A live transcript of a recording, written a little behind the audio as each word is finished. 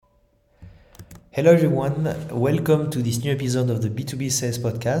Hello everyone, welcome to this new episode of the B2B Sales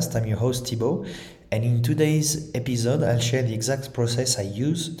Podcast. I'm your host Thibaut, and in today's episode I'll share the exact process I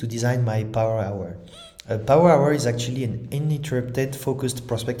use to design my Power Hour. A Power Hour is actually an uninterrupted focused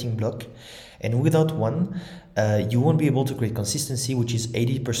prospecting block, and without one, you won't be able to create consistency, which is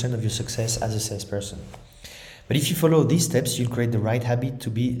 80% of your success as a salesperson. But if you follow these steps, you'll create the right habit to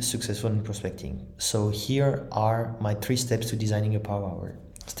be successful in prospecting. So here are my 3 steps to designing a Power Hour.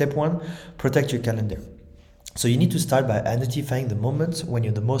 Step 1, protect your calendar. So you need to start by identifying the moments when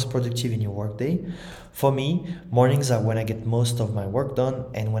you're the most productive in your workday. For me, mornings are when I get most of my work done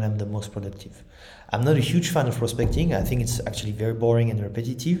and when I'm the most productive. I'm not a huge fan of prospecting. I think it's actually very boring and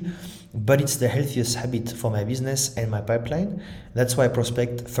repetitive, but it's the healthiest habit for my business and my pipeline. That's why I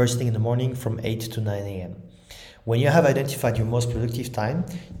prospect first thing in the morning from 8 to 9 a.m. When you have identified your most productive time,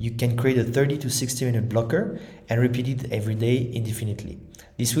 you can create a 30 to 60 minute blocker and repeat it every day indefinitely.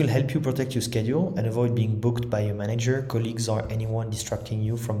 This will help you protect your schedule and avoid being booked by your manager, colleagues, or anyone distracting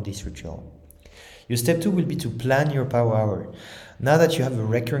you from this ritual. Your step 2 will be to plan your Power Hour. Now that you have a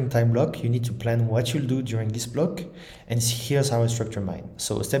recurring time block, you need to plan what you'll do during this block, and here's how I structure mine.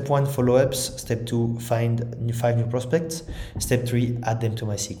 So step 1, follow-ups. Step 2, find 5 new prospects. Step 3, add them to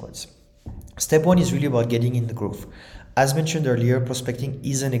my sequence. Step 1 is really about getting in the groove. As mentioned earlier, prospecting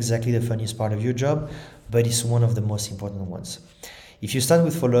isn't exactly the funniest part of your job, but it's one of the most important ones. If you start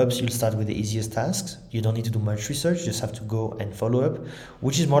with follow-ups, you'll start with the easiest tasks. You don't need to do much research, just have to go and follow up,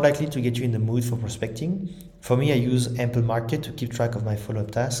 which is more likely to get you in the mood for prospecting. For me, I use Ample Market to keep track of my follow-up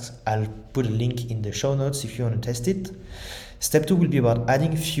tasks. I'll put a link in the show notes if you want to test it. Step 2 will be about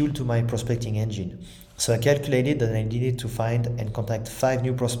adding fuel to my prospecting engine. So I calculated that I needed to find and contact 5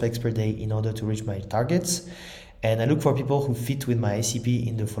 new prospects per day in order to reach my targets. And I look for people who fit with my ICP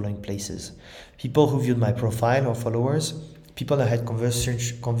in the following places. People who viewed my profile or followers, people I had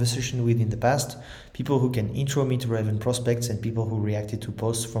conversation with in the past, people who can intro me to relevant prospects, and people who reacted to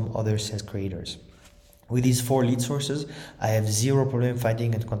posts from other sales creators. With these 4 lead sources, I have zero problem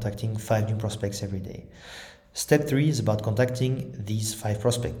finding and contacting 5 new prospects every day. Step 3 is about contacting these 5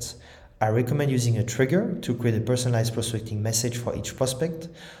 prospects. I recommend using a trigger to create a personalized prospecting message for each prospect.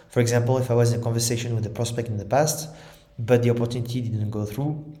 For example, if I was in a conversation with a prospect in the past, but the opportunity didn't go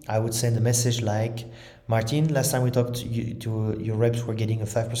through, I would send a message like, Martin, last time we talked, your reps were getting a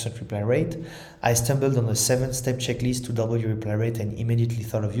 5% reply rate. I stumbled on a 7-step checklist to double your reply rate and immediately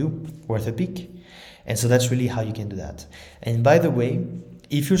thought of you, worth a pick. And so that's really how you can do that. And by the way,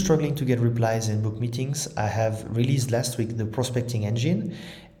 if you're struggling to get replies and book meetings, I have released last week the prospecting engine,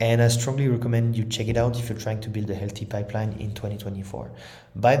 and I strongly recommend you check it out if you're trying to build a healthy pipeline in 2024.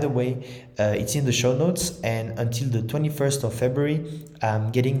 By the way, it's in the show notes, and until the 21st of February, I'm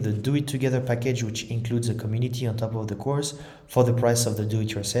getting the Do It Together package, which includes a community on top of the course for the price of the Do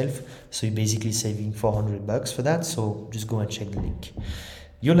It Yourself. So you're basically saving $400 for that, so just go and check the link.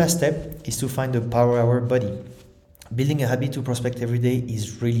 Your last step is to find a Power Hour buddy. Building a habit to prospect every day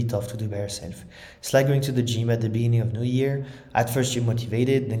is really tough to do by yourself. It's like going to the gym at the beginning of New Year. At first you're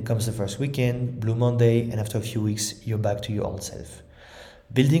motivated, then comes the first weekend, Blue Monday, and after a few weeks you're back to your old self.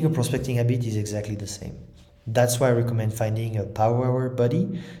 Building a prospecting habit is exactly the same. That's why I recommend finding a Power Hour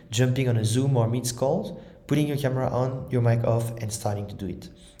buddy, jumping on a Zoom or Meets call, putting your camera on, your mic off, and starting to do it.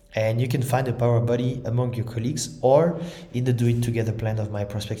 And you can find a Power Buddy among your colleagues or in the Do It Together plan of my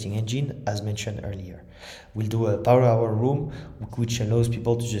prospecting engine, as mentioned earlier. We'll do a Power Hour room, which allows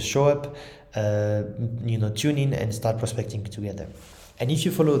people to just show up, tune in and start prospecting together. And if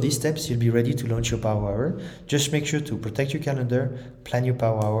you follow these steps, you'll be ready to launch your Power Hour. Just make sure to protect your calendar, plan your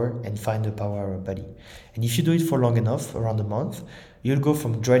Power Hour, and find a Power Hour buddy. And if you do it for long enough, around a month, you'll go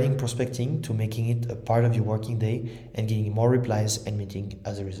from dreading prospecting to making it a part of your working day and getting more replies and meetings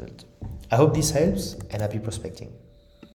as a result. I hope this helps, and happy prospecting.